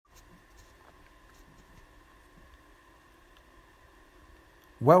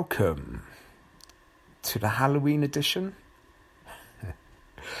Welcome to the Halloween edition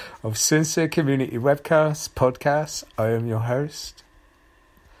of Sincere Community Webcasts podcast. I am your host,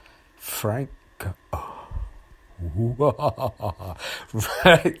 Frank.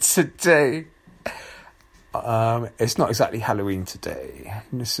 Right, today, it's not exactly Halloween today.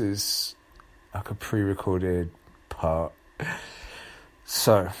 This is like a pre-recorded part.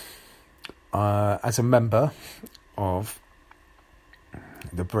 So, as a member of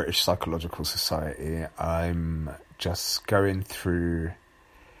the British Psychological Society, I'm just going through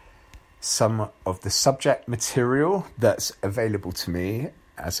some of the subject material that's available to me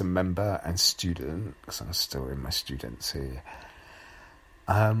as a member and student, because I'm still in my studency.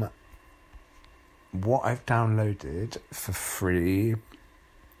 What I've downloaded for free,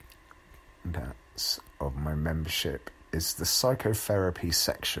 that's of my membership, is the psychotherapy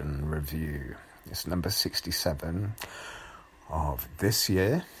section review. It's number 67 of this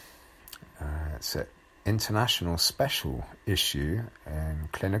year. It's an international special issue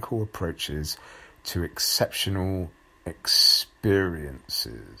and clinical approaches to exceptional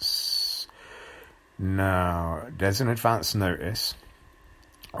experiences. Now, there's an advance notice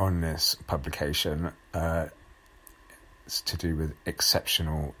on this publication. It's to do with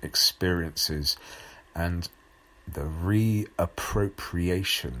exceptional experiences and the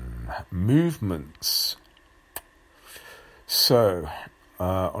reappropriation movements. So,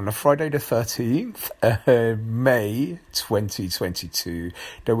 on a Friday the 13th, May 2022,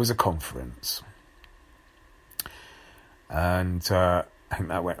 there was a conference. And I think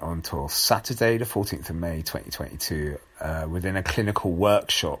that went on till Saturday the 14th of May 2022, within a clinical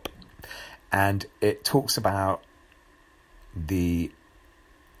workshop. And it talks about the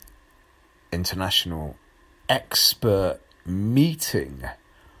international expert meeting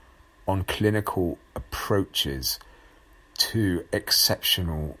on clinical approaches to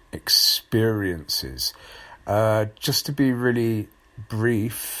exceptional experiences. Just to be really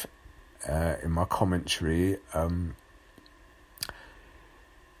brief in my commentary,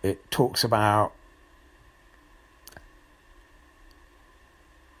 it talks about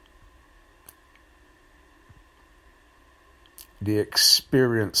the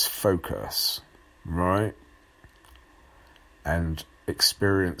experience focus, right? And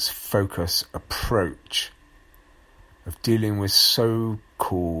experience focus approach of dealing with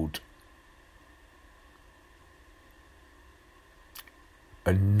so-called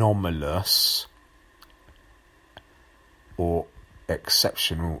anomalous or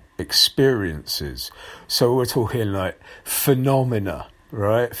exceptional experiences. So we're talking like phenomena,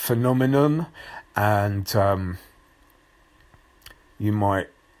 right? Phenomenon, and you might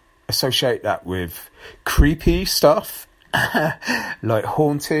associate that with creepy stuff, like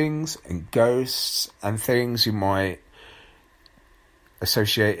hauntings and ghosts and things. You might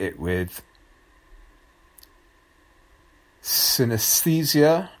associate it with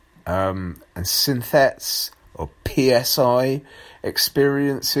synesthesia and synthets or PSI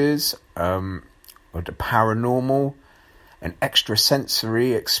experiences, or the paranormal and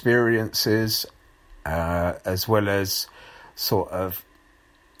extrasensory experiences, as well as sort of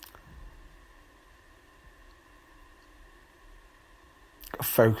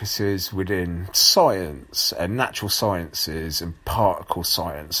focuses within science and natural sciences and particle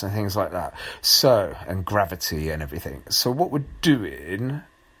science and things like that. So, and gravity and everything. So what we're doing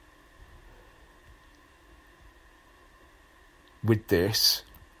with this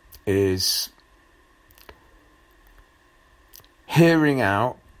is hearing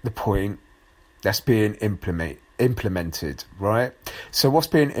out the point that's being implemented, right? So what's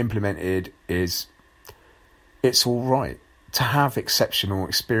being implemented is it's all right to have exceptional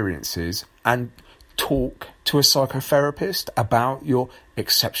experiences and talk to a psychotherapist about your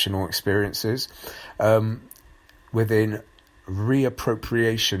exceptional experiences within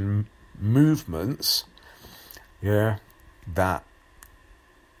reappropriation movements, that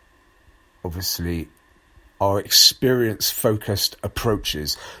obviously are experience-focused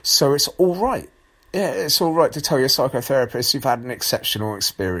approaches. So it's all right. Yeah, it's all right to tell your psychotherapist you've had an exceptional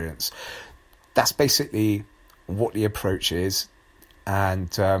experience. That's basically what the approach is,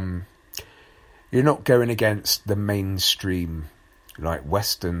 and you're not going against the mainstream, like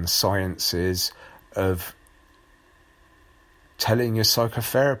Western sciences, of telling your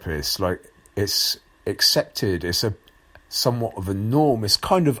psychotherapist like it's accepted, it's a somewhat of a norm. It's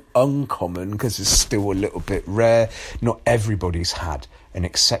kind of uncommon because it's still a little bit rare. Not everybody's had an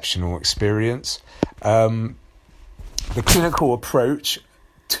exceptional experience. The clinical approach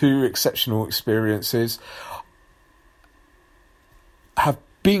to exceptional experiences have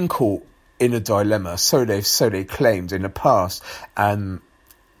been caught in a dilemma, so they claimed in the past, and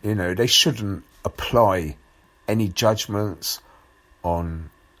They shouldn't apply any judgments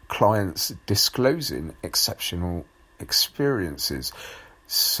on clients disclosing exceptional experiences.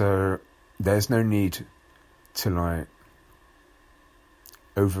 So there's no need to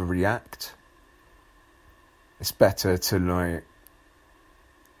overreact. It's better to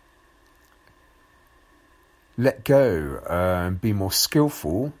let go and be more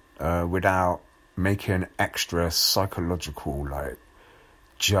skillful without making extra psychological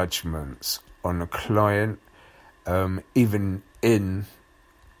judgments on a client, even in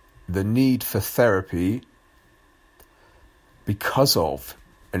the need for therapy because of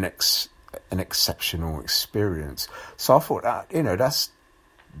an exceptional experience. So I thought that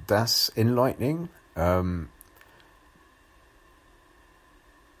that's enlightening. When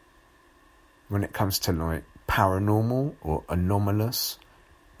it comes to paranormal or anomalous,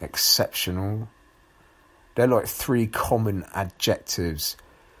 exceptional, they're three common adjectives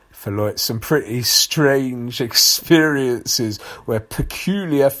for some pretty strange experiences where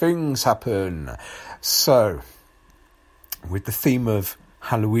peculiar things happen. So, with the theme of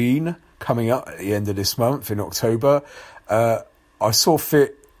Halloween coming up at the end of this month in October, I saw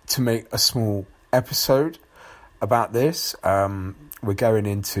fit to make a small episode about this. We're going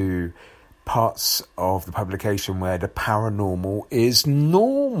into parts of the publication where the paranormal is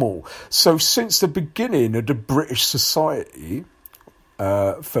normal. So since the beginning of the British Society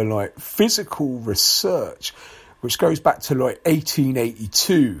for physical research, which goes back to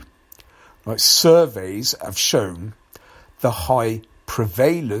 1882, surveys have shown the high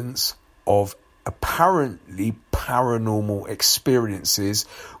prevalence of apparently paranormal experiences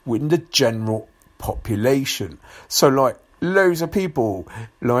within the general population. So loads of people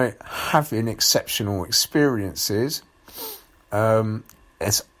having exceptional experiences.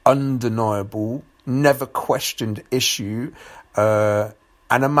 It's undeniable, never questioned issue, and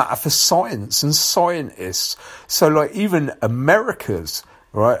a matter for science and scientists. So even America's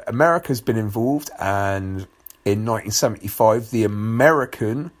been involved, and in 1975 the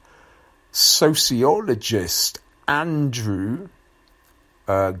American sociologist Andrew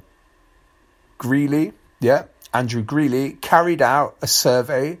Greeley carried out a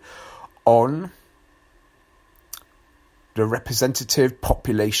survey on the representative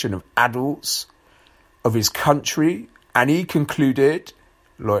population of adults of his country, and he concluded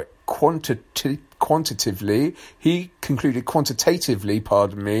quantitatively, the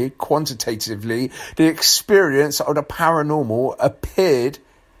experience of the paranormal appeared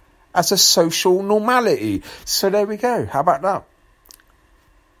as a social normality. So there we go. How about that?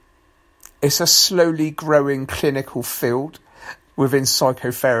 It's a slowly growing clinical field within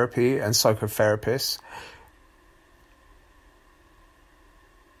psychotherapy and psychotherapists.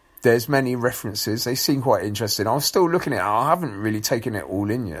 There's many references. They seem quite interesting. I'm still looking at it. I haven't really taken it all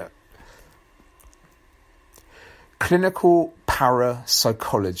in yet. Clinical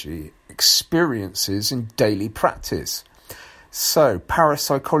parapsychology, experiences in daily practice. So,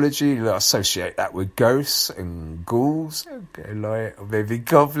 parapsychology, you associate that with ghosts and ghouls, maybe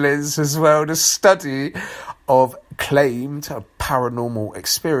goblins as well. The study of claimed paranormal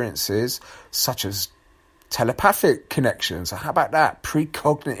experiences, such as telepathic connections. How about that?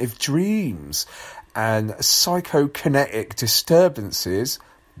 Precognitive dreams and psychokinetic disturbances.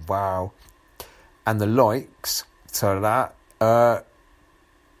 Wow. And the likes. So that,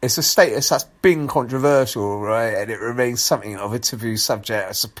 it's a status that's been controversial, right? And it remains something of a taboo subject,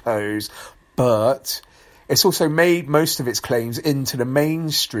 I suppose. But it's also made most of its claims into the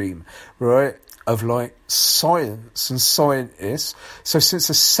mainstream, right? Of science and scientists. So since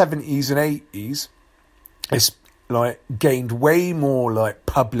the 70s and 80s, it's gained way more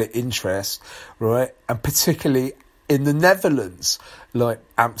public interest, right? And particularly in the Netherlands,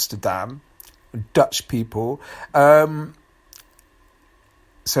 Amsterdam, Dutch people. So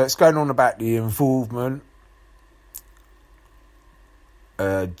it's going on about the involvement.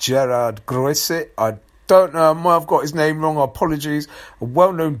 Gerard Groyset, I don't know, I might have got his name wrong, apologies. A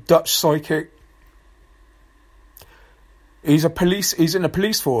well-known Dutch psychic. He's in the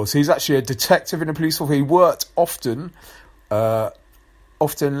police force. He's actually a detective in the police force. He worked often on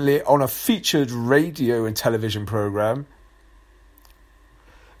a featured radio and television program.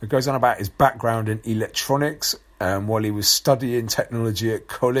 It goes on about his background in electronics. While he was studying technology at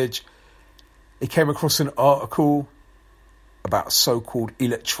college, he came across an article about so-called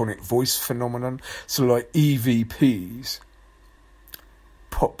electronic voice phenomenon. So EVPs,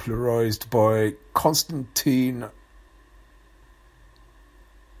 popularised by Konstantin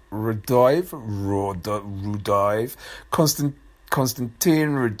Rudiev,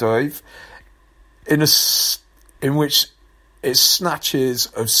 Konstantin Rudiev, in which It's snatches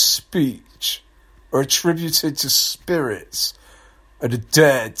of speech are attributed to spirits of the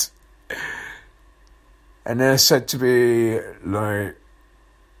dead. And they're said to be, like,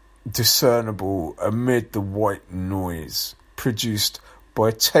 discernible amid the white noise produced by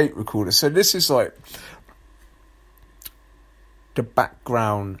a tape recorder. So this is like the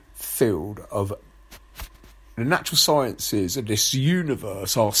background field of the natural sciences of this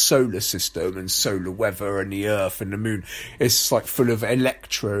universe, our solar system and solar weather and the earth and the moon. It's like full of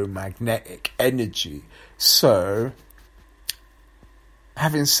electromagnetic energy. So,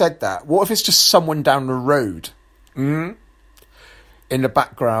 having said that, what if it's just someone down the road? In the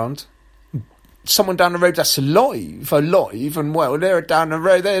background, someone down the road that's alive and well. They're down the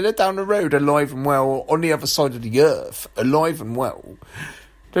road, they're down the road, alive and well, on the other side of the earth, alive and well.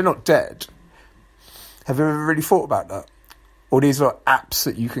 They're not dead. Have you ever really thought about that? All these like apps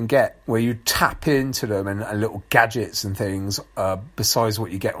that you can get where you tap into them and little gadgets and things, besides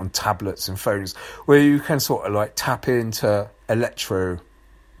what you get on tablets and phones, where you can sort of like tap into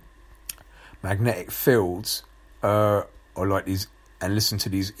electromagnetic fields, or like these, and listen to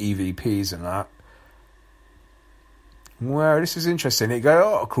these EVPs and that. Well, this is interesting. It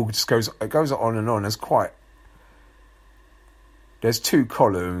goes on and on. There's 2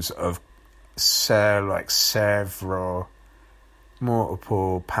 columns of several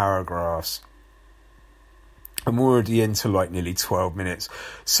multiple paragraphs. I'm already into like nearly 12 minutes.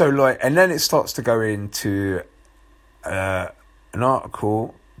 So like, and then it starts to go into an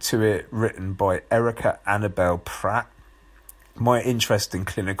article to it written by Erica Annabelle Pratt. My interest in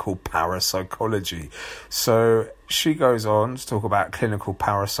clinical parapsychology. So she goes on to talk about clinical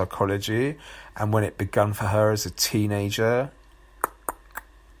parapsychology and when it began for her as a teenager.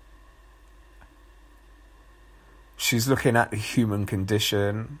 She's looking at the human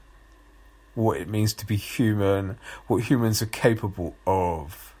condition, what it means to be human, what humans are capable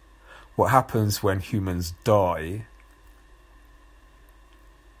of, what happens when humans die.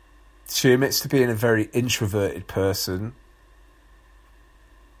 She admits to being a very introverted person.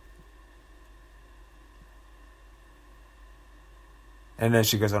 And then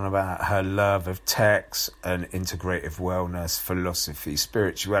she goes on about her love of text and integrative wellness, philosophy,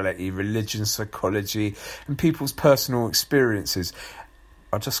 spirituality, religion, psychology, and people's personal experiences.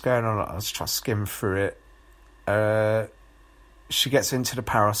 I'll just try to skim through it. She gets into the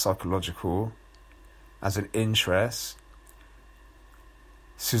parapsychological as an interest.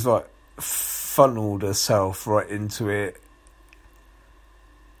 She's like funneled herself right into it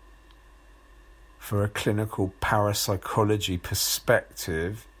for a clinical parapsychology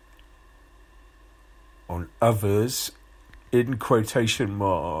perspective on others, in quotation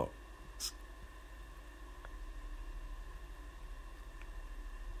marks.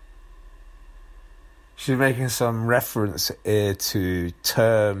 She's making some reference here to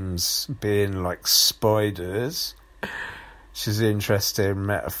terms being like spiders. She's an interesting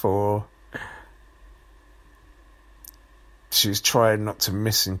metaphor. She's trying not to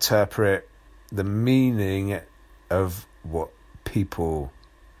misinterpret the meaning of what people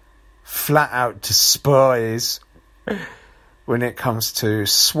flat out despise when it comes to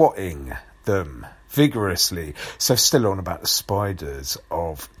swatting them vigorously. So still on about the spiders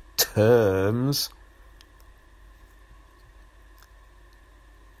of terms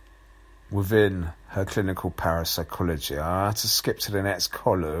within her clinical parapsychology. I had to skip to the next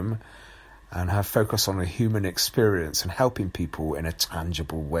column and her focus on the human experience and helping people in a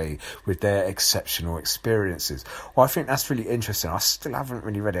tangible way with their exceptional experiences. Well, I think that's really interesting. I still haven't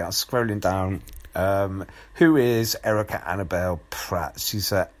really read it. I was scrolling down. Who is Erica Annabelle Pratt?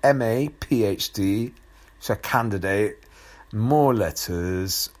 She's a MA, PhD. She's a candidate. More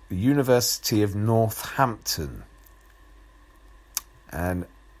letters. University of Northampton. And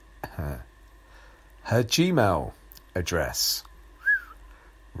her Gmail address.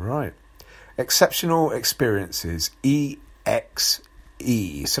 Right. Exceptional experiences, ExE.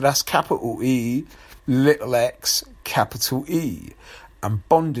 So that's capital E, little x, capital E. And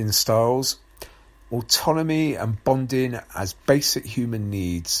bonding styles, autonomy and bonding as basic human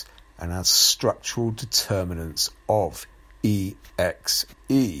needs and as structural determinants of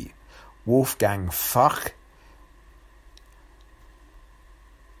ExE. Wolfgang Fuch.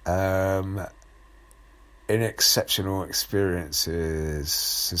 In exceptional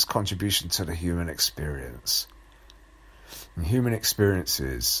experiences, his contribution to the human experience. In human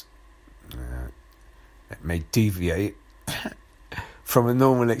experiences, it may deviate from a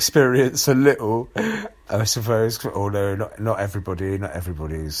normal experience a little, I suppose, although not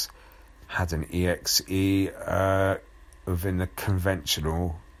everybody's had an ExE within the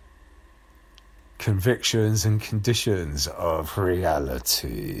conventional convictions and conditions of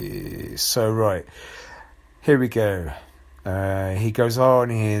reality. So, right, here we go. He goes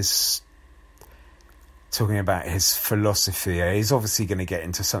on, he's talking about his philosophy. He's obviously going to get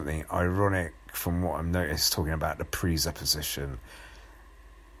into something ironic from what I've noticed, talking about the presupposition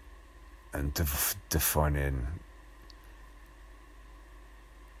and defining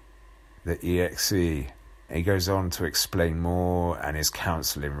the ExE. He goes on to explain more and his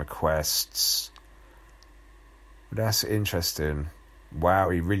counselling requests. That's interesting. Wow,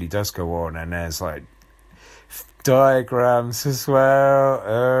 he really does go on, and there's like diagrams as well.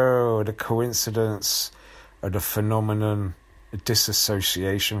 Oh, the coincidence of the phenomenon, the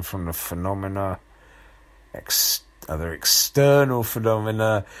disassociation from the phenomena, other external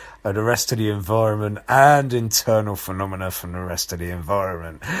phenomena of the rest of the environment, and internal phenomena from the rest of the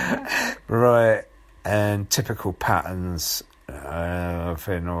environment. Right, and typical patterns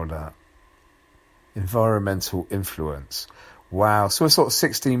and all that. Environmental influence. Wow, so we're sort of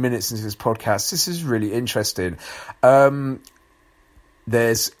 16 minutes into this podcast. This is really interesting.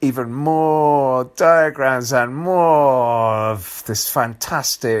 There's even more diagrams and more of this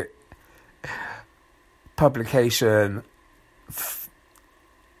fantastic publication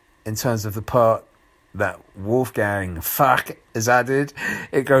in terms of the part that Wolfgang has added.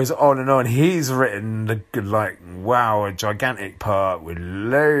 It goes on and on. He's written a gigantic part with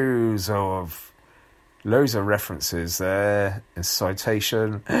loads of references there and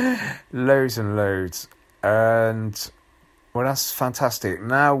citation, loads and loads. And well, that's fantastic.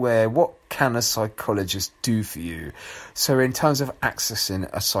 Now, what can a psychologist do for you? So in terms of accessing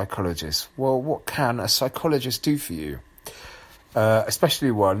a psychologist, well, what can a psychologist do for you?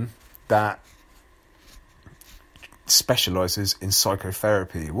 Especially one that specialises in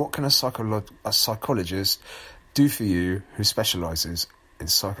psychotherapy. What can a psychologist do for you who specialises in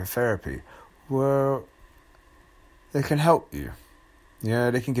psychotherapy? Well, they can help you.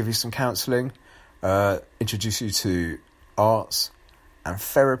 Yeah, they can give you some counselling, introduce you to arts and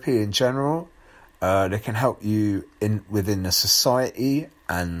therapy in general. They can help you within the society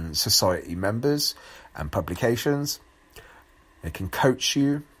and society members and publications. They can coach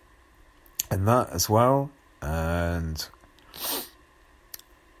you in that as well, and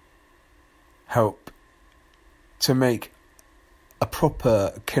help to make a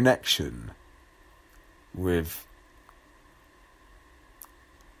proper connection with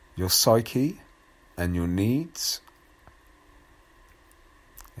your psyche and your needs.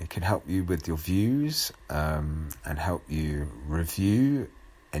 It can help you with your views, and help you review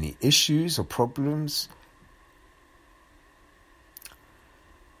any issues or problems.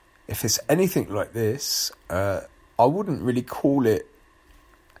 If it's anything like this, I wouldn't really call it.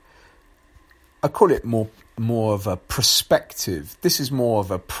 I call it more of a perspective. This is more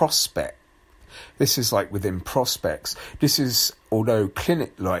of a prospect. This is like within prospects. This is, although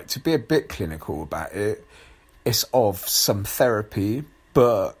to be a bit clinical about it, it's of some therapy,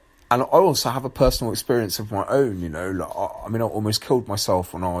 and I also have a personal experience of my own, I almost killed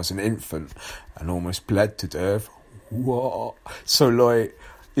myself when I was an infant and almost bled to death. What? So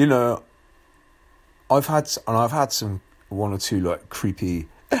I've had some one or two creepy,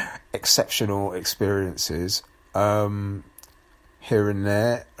 exceptional experiences, here and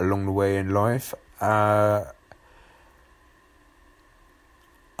there along the way in life.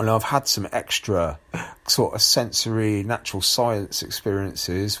 And I've had some extra sort of sensory, natural science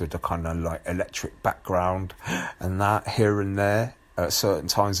experiences with the kind of electric background and that here and there at certain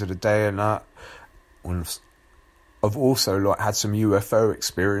times of the day and that. I've also had some UFO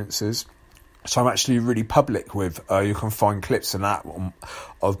experiences. So I'm actually really public with, you can find clips and that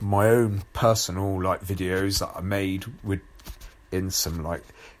of my own personal videos that I made in some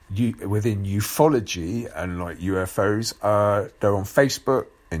within ufology and UFOs. They're on Facebook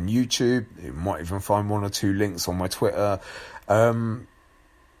and YouTube. You might even find one or two links on my Twitter. All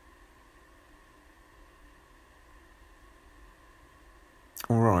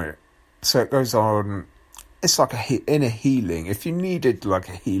right. So it goes on. It's like inner healing. If you needed a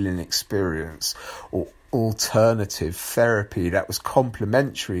healing experience or alternative therapy that was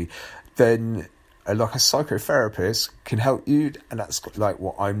complementary, then a psychotherapist can help you, and that's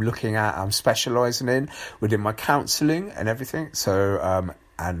what I'm looking at. I'm specialising in within my counselling and everything. So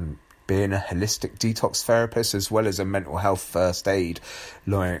and being a holistic detox therapist as well as a mental health first aid,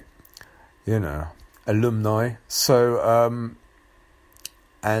 alumni. So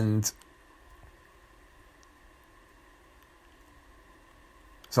and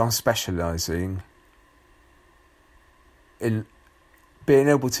so I'm specialising in being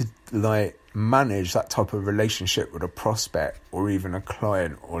able to like manage that type of relationship with a prospect or even a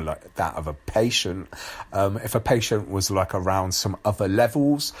client or like that of a patient, if a patient was like around some other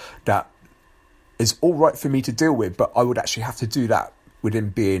levels, that is all right for me to deal with, but I would actually have to do that within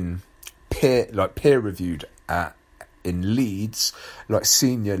being peer reviewed in leads, like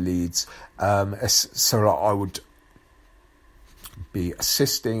senior leads. So like I would be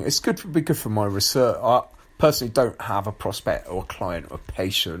assisting. It's good for my research. I personally don't have a prospect or client or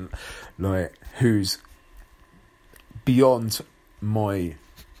patient like who's beyond my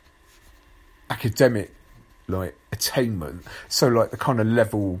academic like attainment. So like the kind of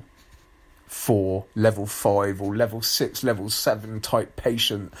level 4, level 5 or level 6, level 7 type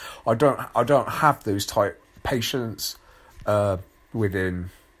patient, I don't have those type patients within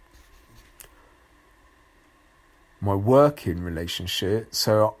my working relationship,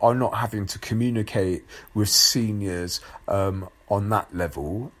 so I'm not having to communicate with seniors on that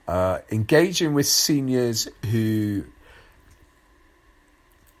level. Engaging with seniors who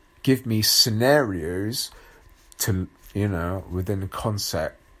give me scenarios to, within the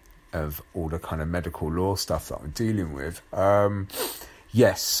concept of all the kind of medical law stuff that I'm dealing with.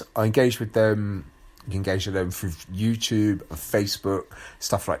 Yes, I engage with them. You engage with them through YouTube, Facebook,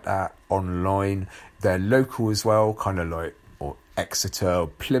 stuff like that, online. They're local as well, kind of like or Exeter, or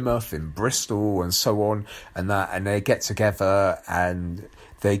Plymouth, in Bristol, and so on, and they get together and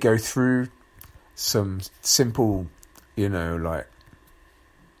they go through some simple, like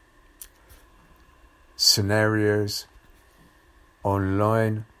scenarios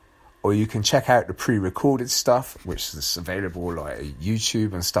online. Or you can check out the pre-recorded stuff, which is available like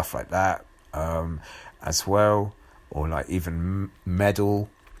YouTube and stuff like that. As well, or like even Medal,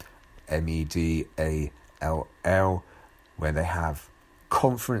 MEDALL, where they have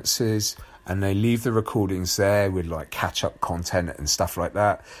conferences and they leave the recordings there with like catch-up content and stuff like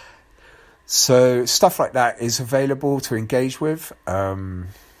that. So stuff like that is available to engage with,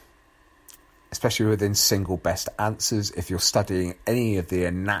 especially within single best answers if you're studying any of the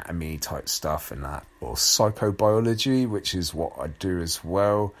anatomy type stuff and that, or psychobiology, which is what I do as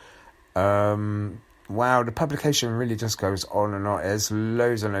well. Wow, the publication really just goes on and on. There's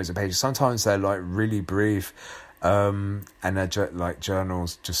loads and loads of pages. Sometimes they're like really brief, and they're like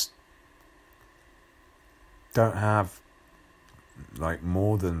journals just don't have like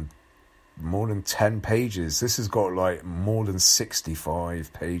more than 10 pages. This has got like more than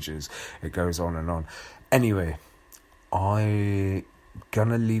 65 pages. It goes on and on. Anyway, I'm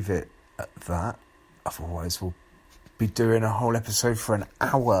gonna leave it at that. Otherwise, we'll be doing a whole episode for an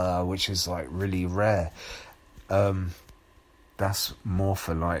hour, which is like really rare. That's more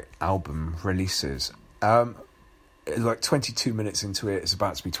for like album releases. Like 22 minutes into it, it's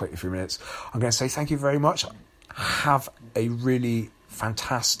about to be 23 minutes. I'm going to say thank you very much. Have a really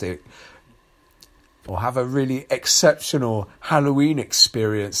fantastic, or have a really exceptional Halloween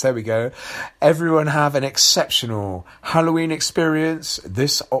experience. There we go. Everyone have an exceptional Halloween experience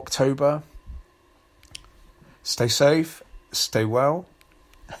this October. Stay safe, stay well,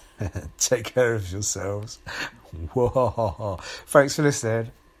 take care of yourselves. Whoa. Thanks for listening.